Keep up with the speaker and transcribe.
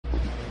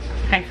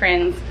Hi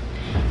friends,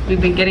 we've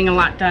been getting a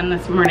lot done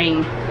this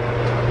morning.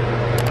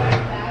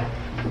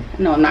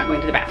 No, I'm not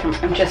going to the bathroom.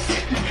 I'm just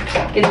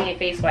getting a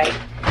face wipe.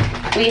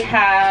 We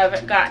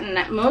have gotten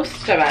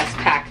most of us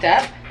packed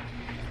up.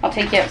 I'll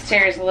take you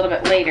upstairs a little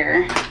bit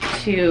later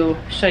to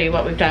show you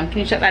what we've done. Can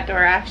you shut that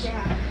door, Ash?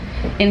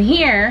 Yeah. In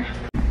here,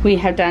 we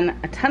have done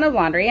a ton of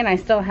laundry and I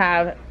still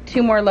have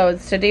 2 more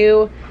loads to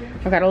do.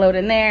 I've got a load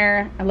in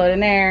there, a load in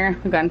there.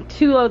 We've gotten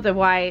 2 loads of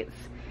whites.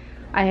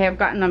 I have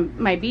gotten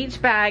my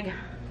beach bag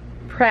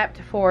prepped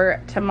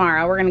for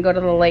tomorrow. We're gonna go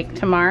to the lake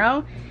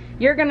tomorrow.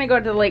 You're gonna go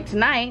to the lake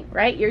tonight,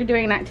 right? You're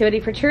doing an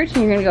activity for church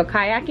and you're gonna go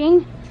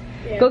kayaking.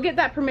 Yeah. Go get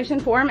that permission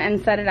form and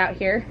set it out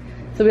here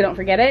so we don't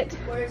forget it.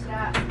 Where's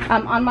that?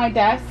 On my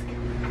desk.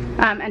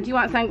 And do you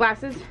want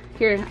sunglasses?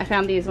 Here, I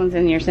found these ones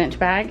in your cinch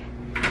bag.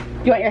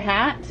 Do you want your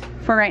hat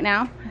for right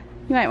now?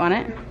 You might want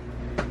it.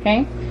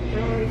 Okay.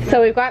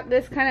 So we've got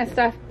this kind of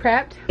stuff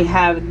prepped. We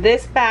have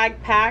this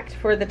bag packed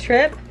for the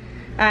trip.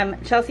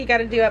 Chelsea got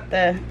to do up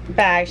the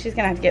bag. She's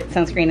gonna have to get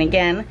sunscreen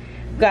again.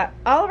 We've got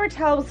all of our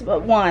towels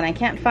but one. I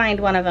can't find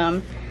one of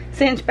them.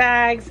 Cinch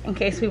bags in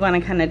case we want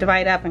to kind of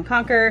divide up and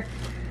conquer.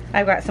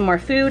 I've got some more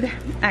food.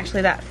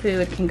 Actually, that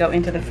food can go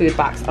into the food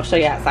box. I'll show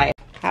you outside.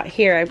 Out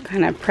here, I've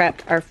kind of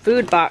prepped our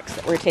food box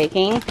that we're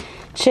taking.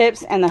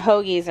 Chips and the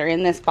hoagies are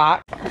in this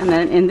box. And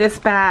then in this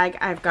bag,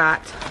 I've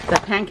got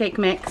the pancake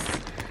mix.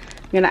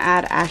 I'm gonna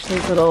add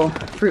Ashley's little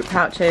fruit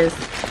pouches.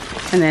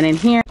 And then in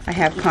here, I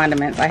have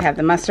condiments. I have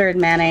the mustard,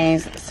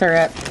 mayonnaise,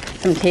 syrup,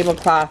 some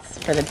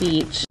tablecloths for the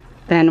beach.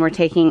 Then we're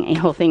taking a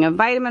whole thing of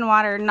vitamin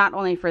water, not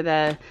only for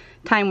the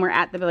time we're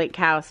at the lake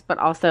house, but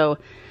also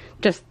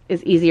just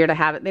is easier to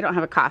have it. They don't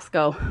have a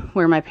Costco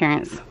where my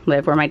parents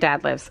live, where my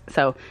dad lives.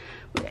 So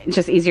it's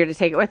just easier to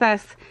take it with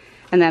us.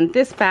 And then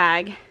this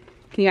bag,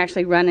 can you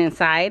actually run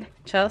inside,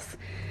 Chelsea?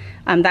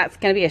 That's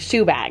gonna be a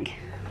shoe bag.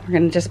 We're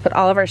gonna just put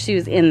all of our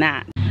shoes in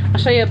that. I'll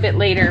show you a bit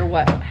later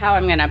how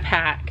I'm gonna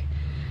pack.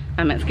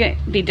 It's gonna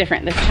be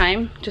different this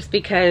time just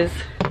because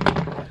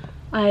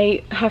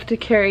I have to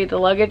carry the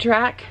luggage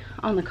rack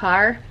on the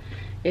car.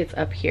 It's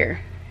up here,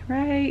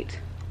 right?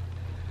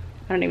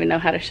 I don't even know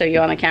how to show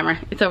you on the camera.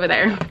 It's over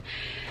there.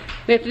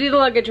 We have to do the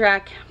luggage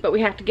rack, but we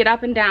have to get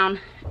up and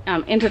down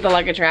into the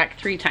luggage rack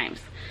 3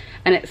 times.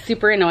 And it's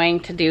super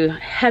annoying to do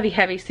heavy,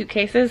 heavy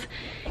suitcases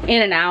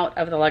in and out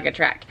of the luggage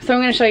rack. So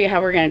I'm gonna show you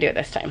how we're gonna do it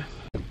this time.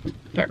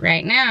 But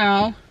right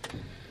now,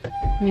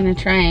 I'm gonna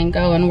try and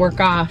go and work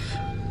off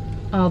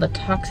all the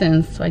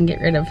toxins so I can get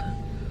rid of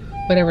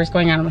whatever's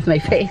going on with my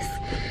face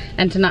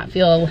and to not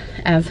feel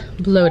as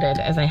bloated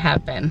as I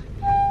have been.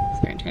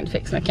 Sorry, I'm trying to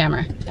fix my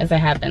camera, as I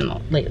have been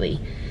lately.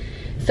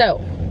 So,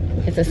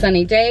 it's a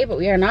sunny day, but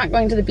we are not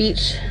going to the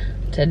beach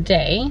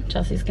today.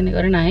 Chelsea's gonna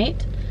go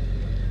tonight.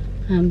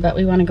 But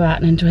we wanna go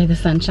out and enjoy the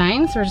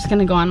sunshine. So we're just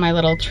gonna go on my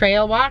little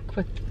trail walk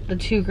with the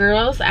 2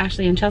 girls.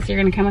 Ashley and Chelsea are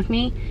gonna come with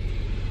me.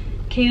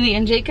 Kaylee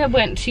and Jacob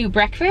went to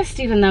breakfast,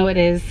 even though it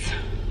is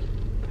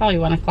probably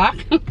 1 o'clock.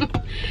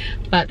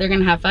 But they're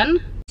gonna have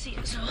fun.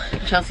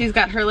 Chelsea's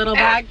got her little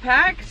bag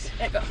packed.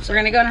 We're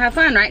gonna go and have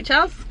fun, right,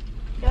 Chelsea?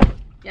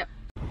 Yep.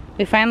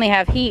 We finally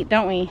have heat,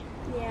 don't we?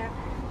 Yeah.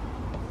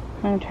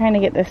 I'm trying to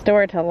get this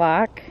door to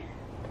lock.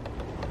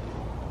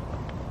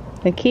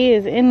 The key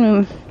is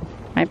in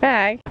my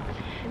bag.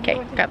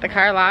 Okay, got the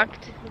car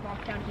locked.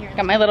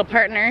 Got my little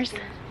partners.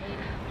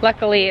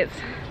 Luckily, it's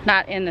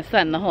not in the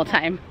sun the whole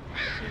time.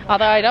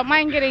 Although I don't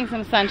mind getting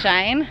some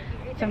sunshine,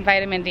 some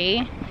vitamin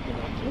D.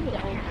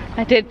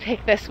 I did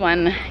pick this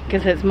one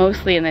because it's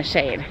mostly in the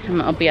shade.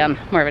 I'll be on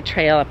more of a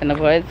trail up in the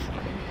woods.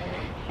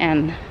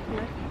 And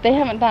they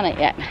haven't done it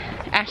yet.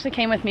 Ashley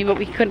came with me, but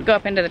we couldn't go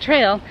up into the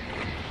trail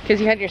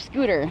because you had your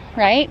scooter,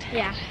 right?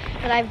 Yeah,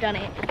 but I've done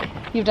it.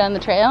 You've done the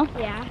trail?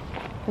 Yeah.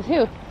 With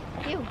who?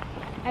 You.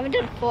 I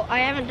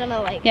haven't done a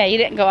like. Yeah, you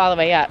didn't go all the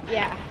way up.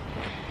 Yeah.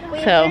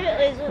 Wait, So,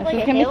 is it like this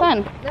is a gonna be hill?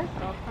 fun.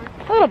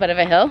 A little bit of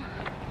a hill.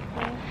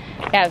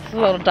 Yeah, this is a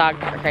little dog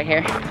park right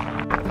here.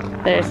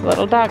 There's a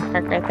little dog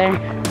park right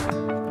there.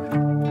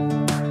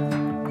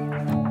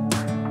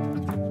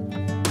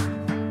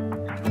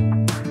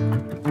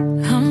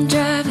 I'm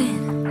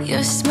driving,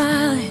 you're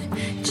smiling,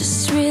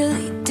 just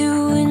really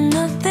doing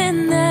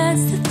nothing.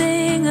 That's the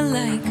thing I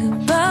like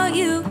about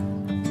you.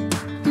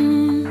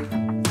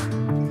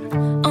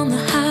 On the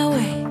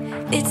highway,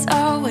 it's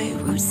our way,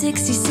 Route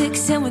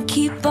 66, and we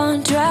keep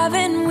on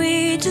driving.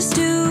 We just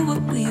do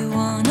what we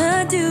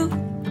wanna do.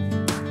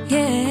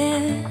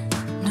 Yeah,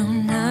 no,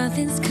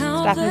 nothing's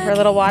complicated. Stopping for a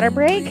little water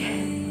break.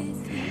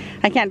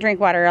 I can't drink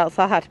water, else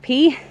I'll have to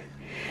pee.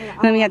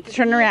 And then we have to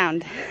turn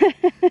around.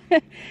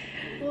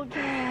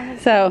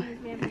 So,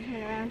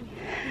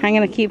 I'm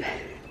gonna keep,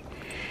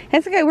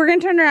 it's okay, we're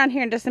gonna turn around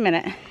here in just a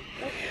minute.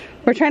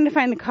 We're trying to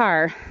find the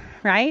car,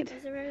 right?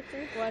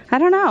 I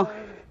don't know.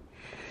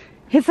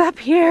 It's up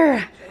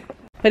here.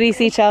 What do you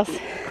see, Chelsea?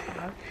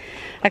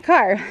 A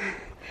car.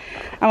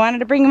 I wanted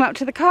to bring him up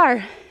to the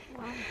car.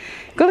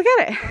 Go look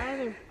at it. Why are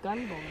there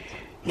gun bullets?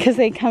 Because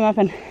they come up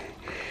and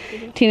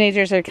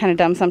teenagers are kind of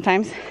dumb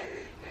sometimes.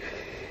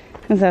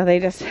 And so they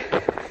just,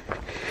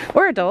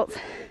 or adults.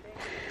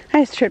 I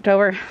just tripped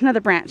over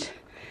another branch.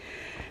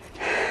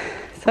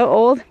 So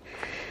old,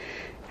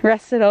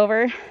 rusted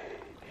over.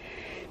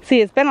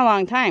 See, it's been a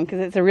long time because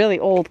it's a really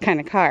old kind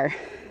of car.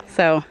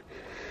 So,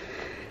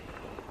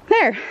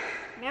 there.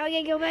 Now we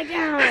gotta go back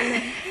down.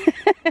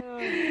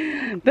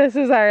 This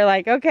is our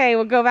like, okay,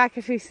 we'll go back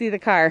if we see the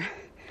car.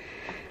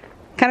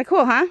 Kind of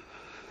cool, huh?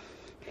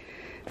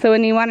 So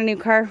when you want a new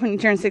car when you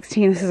turn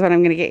 16, this is what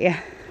I'm gonna get you.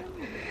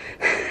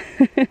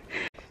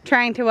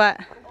 Trying to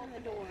what? On the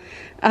door.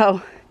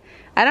 Oh,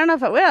 I don't know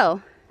if it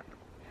will.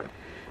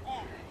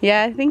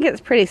 Yeah, I think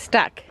it's pretty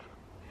stuck.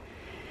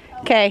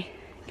 Okay,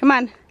 come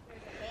on.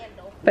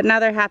 But now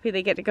they're happy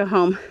they get to go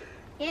home.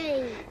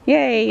 Yay.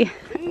 Yay.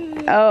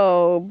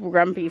 Oh,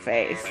 grumpy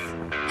face.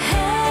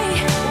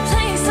 Hey,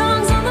 playing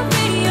songs on the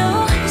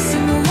radio,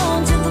 sing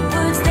along to the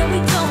words that we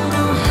don't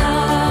know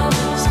how.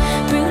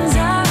 Brings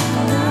out the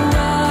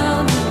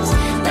wildness.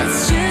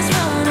 Let's just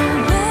run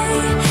away.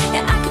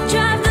 Yeah, I could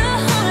drive the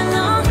whole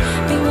along.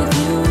 Being with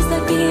you is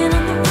like being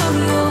on the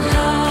rodeo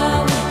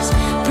highways.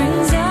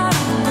 Brings out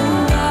the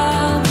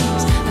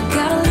wildness. I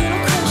got a little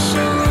crush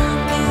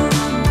on you.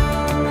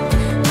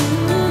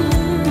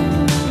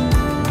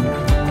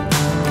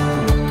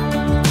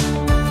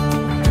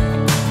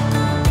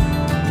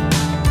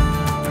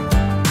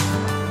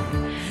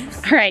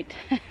 All right.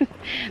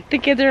 The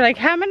kids are like,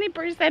 how many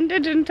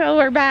percentage until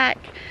we're back?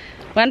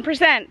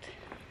 1%.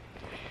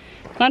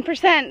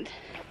 1%.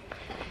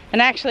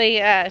 And actually,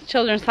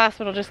 Children's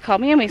Hospital just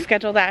called me and we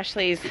scheduled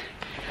Ashley's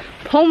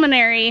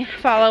pulmonary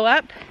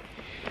follow-up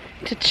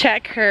to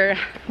check her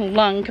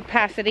lung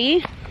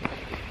capacity.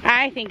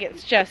 I think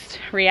it's just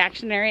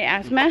reactionary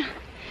asthma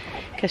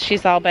because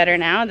she's all better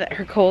now that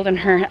her cold and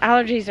her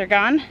allergies are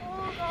gone.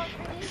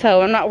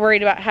 So I'm not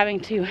worried about having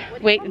to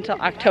wait until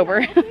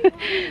October.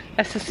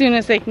 That's as soon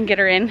as they can get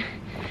her in.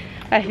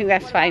 I think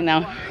that's fine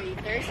though.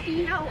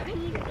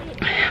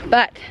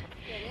 But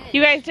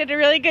you guys did a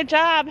really good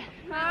job.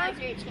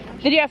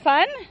 Did you have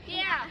fun?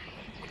 Yeah.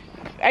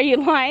 Are you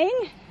lying?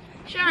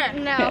 Sure.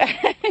 No.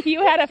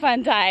 You had a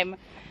fun time.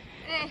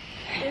 It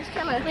was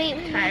kind of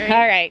tiring.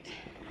 All right.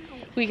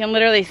 We can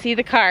literally see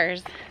the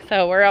cars,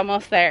 so we're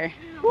almost there.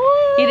 Woo!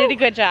 You did a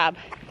good job.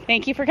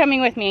 Thank you for coming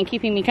with me and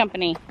keeping me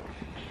company.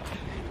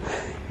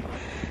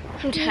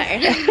 I'm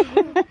tired.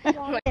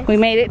 We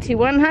made it to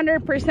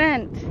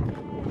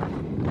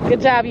 100%. Good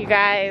job, you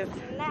guys.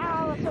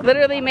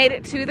 Literally made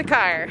it to the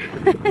car.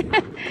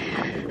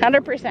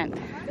 100%.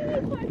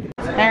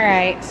 All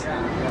right.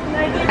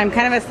 I'm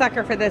kind of a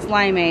sucker for this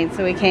limeade,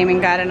 so we came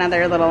and got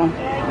another little,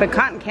 but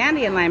cotton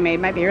candy and limeade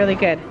might be really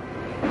good.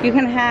 You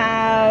can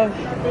have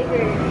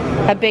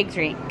a big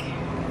drink.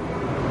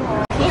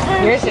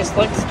 Yours just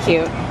looks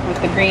cute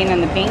with the green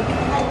and the pink.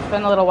 It's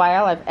been a little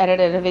while. I've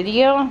edited a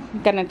video.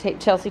 I'm gonna take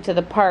Chelsea to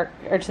the park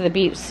or to the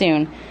beach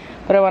soon,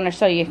 but I want to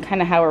show you kind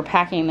of how we're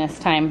packing this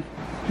time.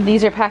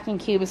 These are packing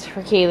cubes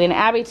for Kaylee and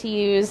Abby to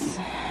use.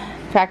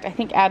 In fact, I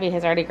think Abby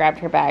has already grabbed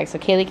her bag, so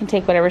Kaylee can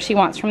take whatever she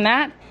wants from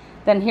that.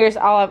 Then here's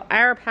all of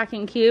our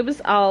packing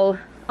cubes,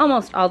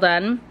 almost all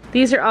done.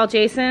 These are all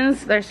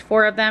Jason's. There's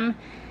 4 of them.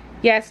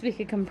 Yes, we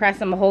could compress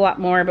them a whole lot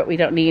more, but we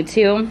don't need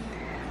to.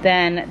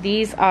 Then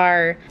these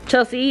are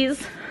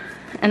Chelsea's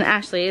and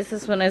Ashley's.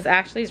 This one is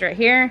Ashley's right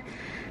here.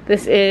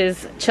 This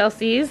is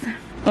Chelsea's.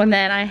 And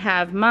then I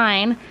have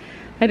mine.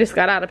 I just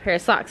got out a pair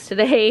of socks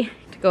today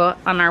to go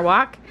on our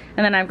walk.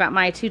 And then I've got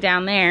my 2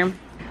 down there.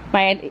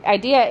 My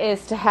idea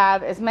is to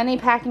have as many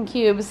packing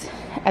cubes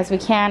as we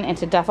can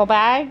into duffel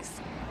bags.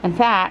 In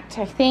fact,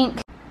 I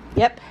think,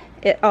 yep,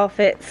 it all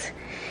fits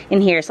in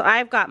here. So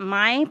I've got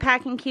my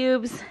packing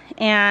cubes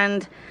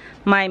and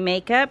my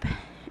makeup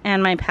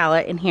and my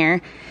palette in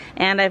here,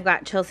 and I've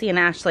got Chelsea and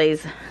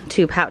Ashley's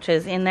 2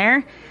 pouches in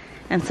there.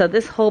 And so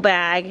this whole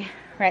bag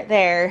right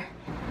there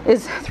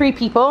is 3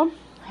 people.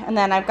 And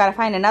then I've got to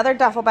find another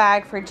duffel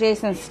bag for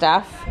Jason's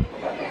stuff.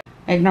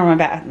 Ignore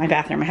my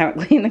bathroom, I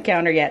haven't cleaned the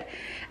counter yet.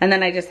 And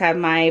then I just have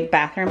my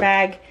bathroom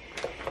bag.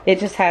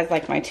 It just has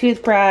like my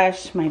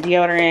toothbrush, my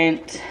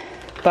deodorant,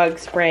 bug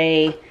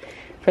spray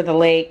for the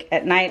lake.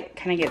 At night it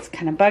kind of gets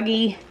kind of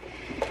buggy.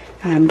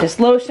 Just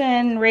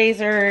lotion,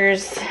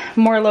 razors,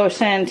 more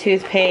lotion,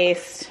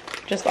 toothpaste,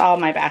 just all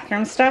my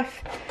bathroom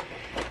stuff.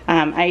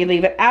 I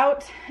leave it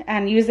out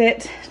and use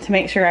it to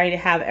make sure I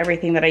have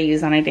everything that I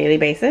use on a daily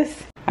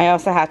basis. I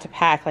also have to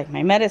pack like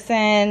my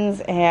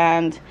medicines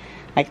and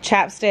like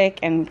chapstick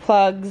and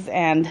plugs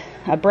and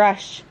a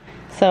brush.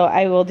 So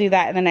I will do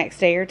that in the next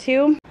day or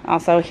 2.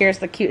 Also, here's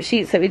the cute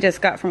sheets that we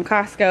just got from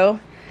Costco.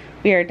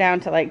 We are down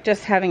to like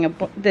just having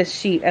this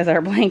sheet as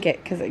our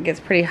blanket because it gets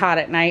pretty hot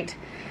at night.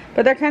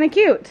 But they're kind of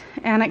cute,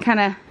 and it kind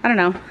of, I don't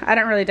know, I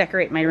don't really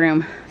decorate my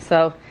room,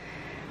 so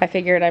I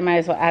figured I might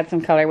as well add some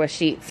color with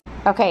sheets.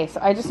 Okay, so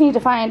I just need to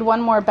find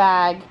one more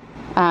bag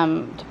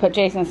to put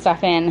Jason's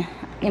stuff in.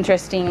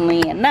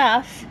 Interestingly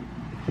enough,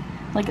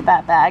 look at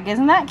that bag,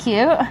 isn't that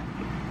cute?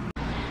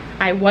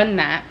 I won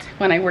that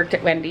when I worked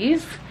at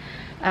Wendy's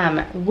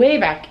way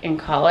back in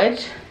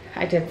college.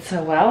 I did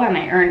so well, and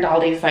I earned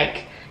all these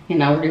like, you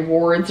know,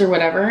 rewards or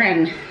whatever,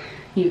 and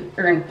you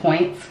earn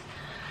points.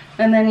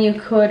 And then you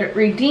could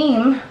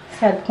redeem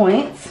said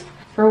points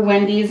for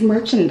Wendy's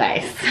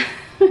merchandise.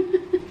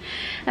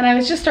 And I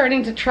was just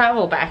starting to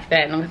travel back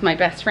then with my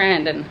best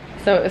friend, and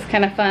so it was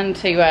kind of fun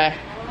to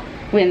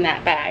win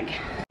that bag.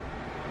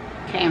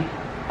 Okay.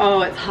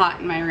 Oh, it's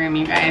hot in my room,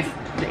 you guys.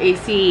 The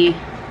AC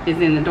is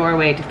in the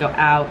doorway to go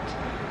out,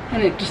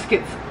 and it just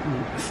gets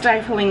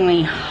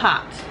stiflingly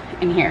hot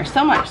in here.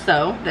 So much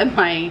so that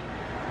my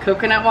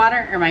coconut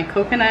water, or my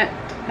coconut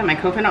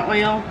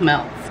oil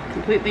melts,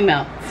 completely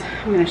melts.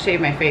 I'm gonna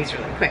shave my face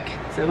really quick.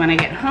 So when I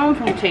get home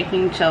from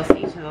taking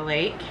Chelsea to the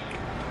lake,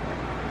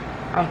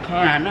 I'll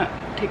can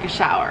take a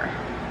shower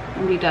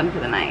and be done for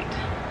the night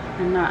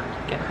and not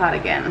get hot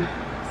again.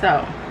 So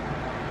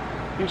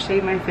I'm gonna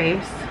shave my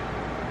face.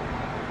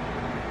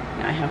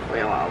 Now I have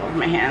oil all over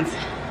my hands,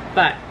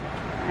 but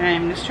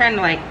I'm just trying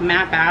to like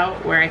map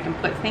out where I can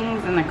put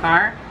things in the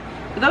car.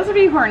 For those of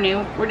you who are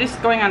new, we're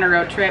just going on a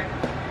road trip.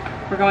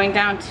 We're going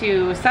down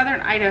to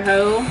southern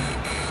Idaho,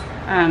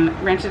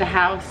 rented a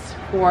house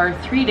for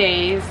 3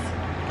 days.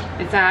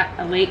 It's at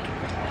a lake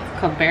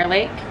called Bear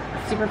Lake.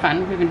 It's super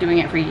fun. We've been doing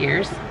it for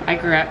years. I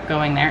grew up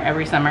going there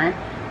every summer,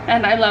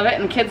 and I love it,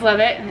 and kids love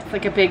it. It's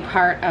like a big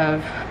part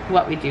of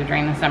what we do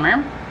during the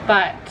summer.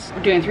 But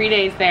we're doing 3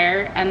 days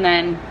there, and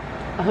then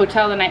a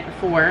hotel the night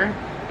before,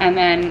 and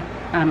then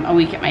a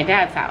week at my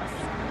dad's house.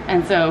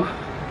 And so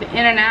the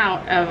in and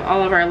out of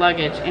all of our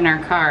luggage in our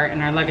car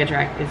and our luggage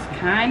rack is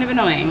kind of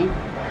annoying.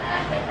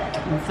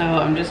 And so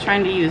I'm just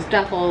trying to use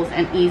duffels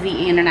and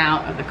easy in and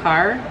out of the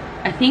car.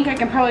 I think I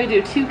can probably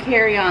do 2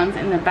 carry-ons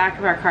in the back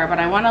of our car, but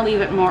I want to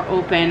leave it more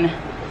open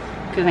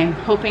because I'm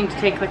hoping to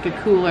take like a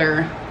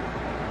cooler.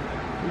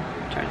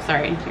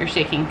 Sorry, you're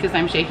shaking because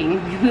I'm shaking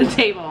the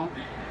table.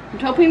 I'm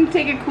hoping to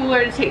take a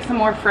cooler to take some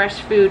more fresh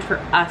food for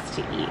us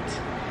to eat.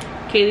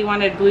 Kaylee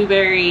wanted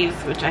blueberries,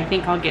 which I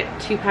think I'll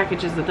get 2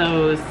 packages of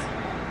those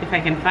if I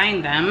can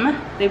find them.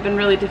 They've been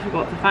really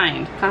difficult to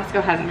find.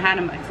 Costco hasn't had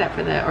them except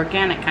for the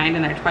organic kind,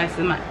 and they're twice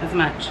as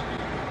much.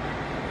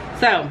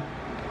 So,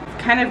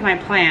 it's kind of my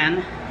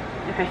plan.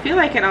 If I feel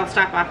like it, I'll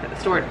stop off at the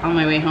store on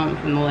my way home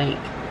from the lake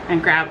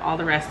and grab all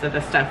the rest of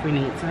the stuff we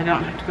need so I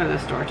don't have to go to the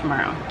store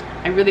tomorrow.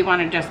 I really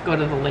want to just go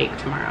to the lake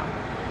tomorrow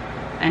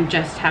and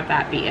just have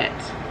that be it.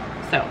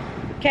 So,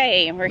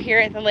 okay, we're here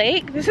at the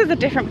lake. This is a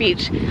different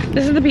beach.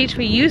 This is the beach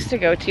we used to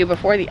go to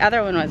before the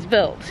other one was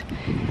built.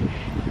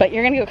 But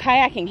you're gonna go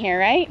kayaking here,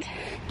 right?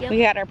 Yep. We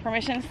got our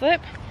permission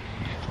slip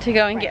to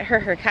go and get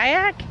her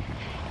kayak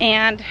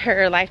and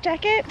her life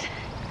jacket.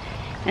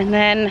 And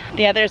then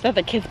the others of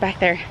the kids back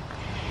there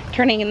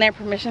turning in their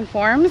permission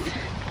forms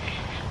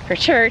for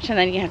church, and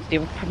then you have to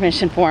do a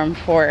permission form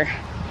for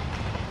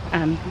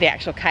the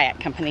actual kayak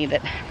company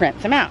that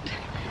rents them out.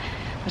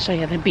 I'll show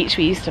you the beach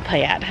we used to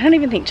play at. I don't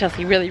even think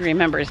Chelsea really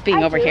remembers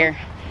being over here.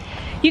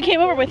 You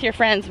came over with your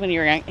friends when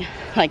you were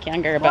like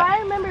younger, but I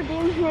remember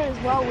being here as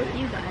well with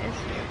you guys.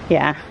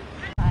 Yeah.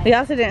 We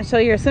also didn't show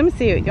you your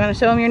swimsuit. You want to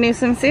show them your new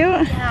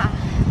swimsuit? Yeah.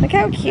 Look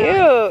how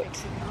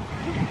cute.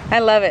 I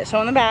love it. Show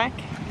them the back.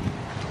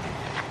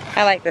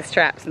 I like the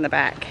straps in the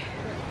back.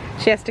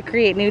 She has to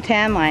create new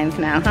tan lines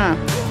now, huh?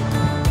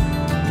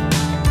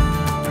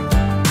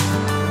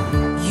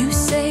 You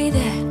say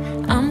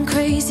that I'm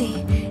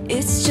crazy.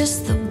 It's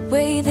just the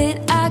way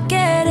that I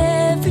get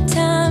every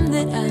time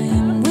that I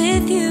am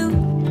with you.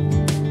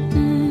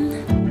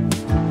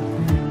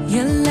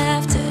 Your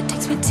laughter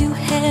takes me to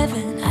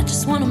heaven. I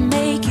just wanna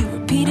make you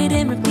repeat it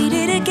and repeat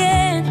it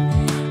again.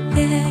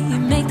 Yeah, you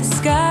make the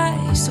sky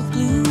so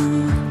blue.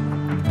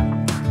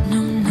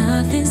 No,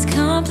 nothing's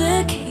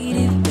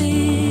complicated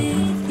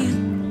with you.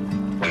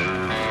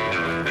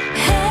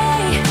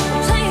 Hey,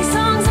 playing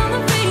songs on the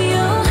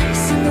radio,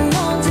 sing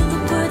along to the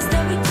words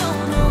that we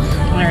don't know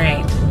how. All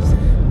right.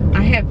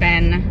 I have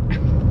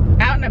been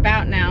out and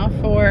about now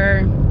for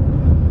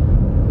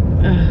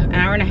an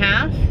hour and a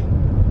half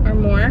or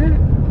more.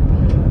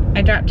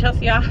 I dropped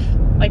Chelsea off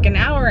like an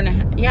hour and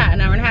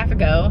a half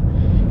ago,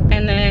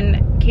 and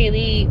then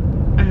Kaylee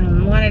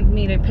wanted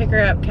me to pick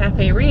her up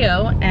Cafe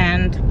Rio,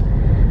 and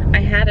I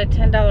had a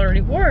 $10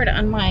 reward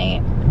on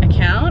my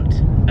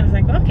account. I was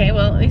like, okay,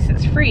 well, at least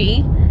it's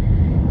free.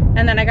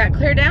 And then I got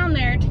clear down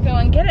there to go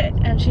and get it,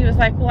 and she was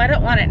like, well, I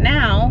don't want it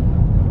now.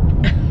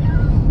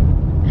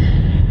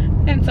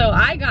 And so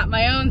I got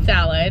my own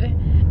salad,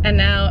 and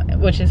now,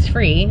 which is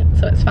free,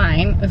 so it's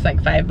fine. It was like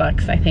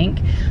 $5, I think.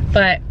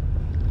 But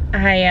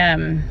I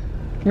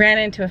ran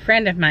into a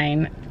friend of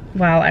mine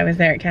while I was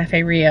there at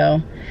Cafe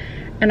Rio,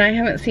 and I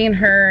haven't seen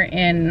her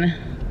in,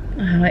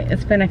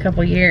 it's been a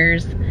couple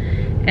years.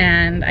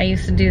 And I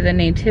used to do the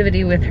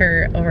nativity with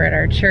her over at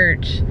our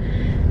church.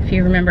 If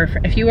you remember,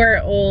 if you are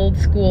old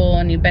school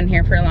and you've been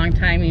here for a long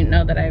time, you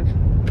know that I've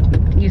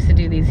used to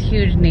do these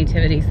huge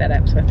nativity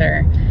setups with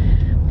her.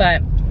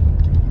 But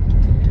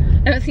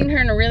I haven't seen her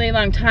in a really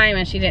long time,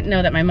 and she didn't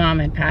know that my mom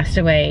had passed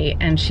away,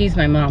 and she's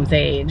my mom's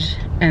age.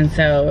 And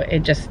so it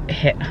just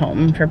hit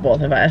home for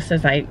both of us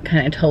as I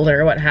kind of told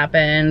her what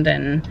happened.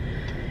 And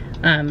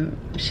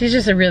she's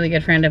just a really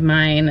good friend of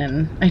mine,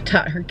 and I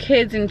taught her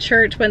kids in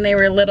church when they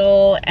were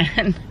little.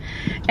 And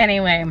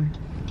anyway,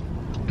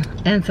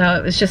 and so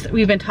it was just,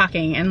 we've been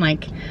talking, and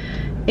like,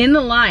 in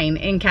the line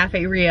in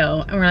Cafe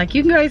Rio, and we're like,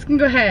 you guys can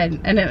go ahead.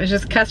 And it was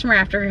just customer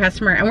after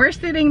customer, and we're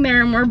sitting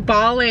there and we're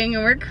bawling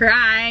and we're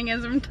crying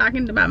as I'm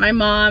talking about my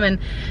mom, and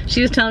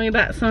she was telling me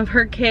about some of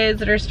her kids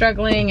that are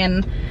struggling.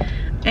 And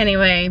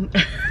anyway,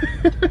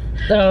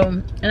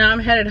 so now I'm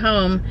headed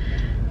home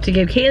to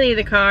give Kaylee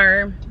the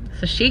car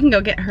so she can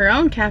go get her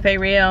own Cafe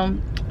Rio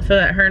so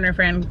that her and her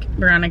friend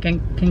Veronica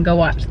can go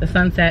watch the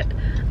sunset.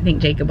 I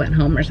think Jacob went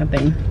home or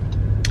something.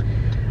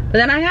 But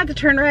then I had to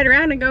turn right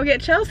around and go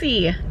get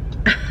Chelsea.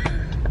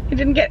 I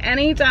didn't get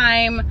any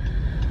time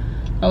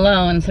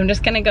alone, so I'm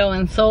just gonna go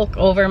and sulk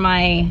over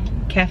my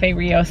Cafe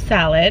Rio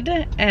salad,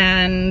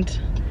 and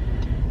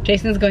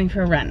Jason's going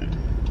for a run.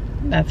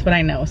 That's what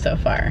I know so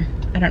far.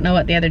 I don't know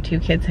what the other two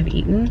kids have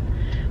eaten.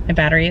 My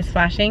battery is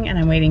flashing and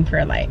I'm waiting for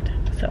a light.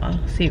 So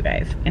I'll see you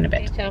guys in a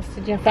bit. Hey, Chelsea,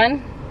 did you have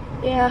fun?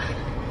 Yeah.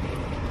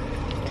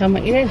 Tell them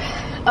what you did.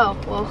 Oh,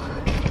 well.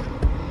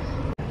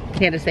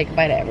 You had to say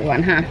goodbye to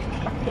everyone, huh?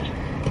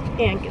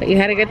 Yeah. But you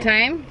had a good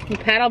time? You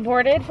paddle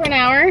boarded for an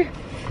hour?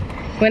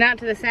 Went out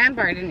to the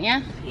sandbar, didn't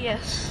you?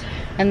 Yes.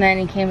 And then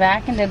you came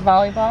back and did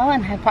volleyball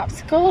and had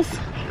popsicles?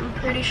 I'm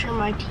pretty sure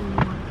my team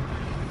won.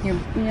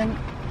 You're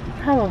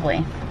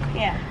probably.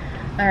 Yeah.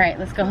 All right,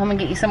 let's go home and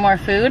get you some more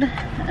food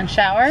and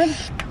showered.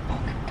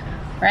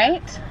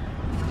 Right?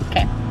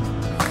 Okay.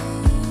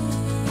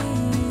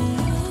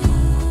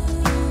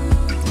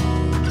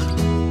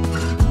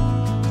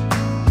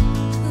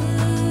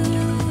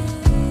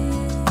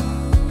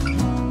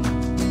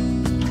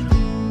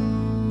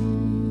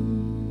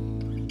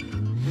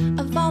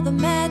 Of all the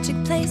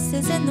magic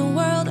places in the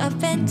world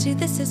I've been to,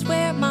 this is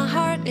where my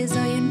heart is.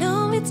 Oh, you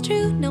know it's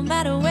true. No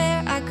matter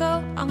where I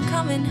go, I'm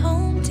coming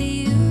home to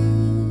you.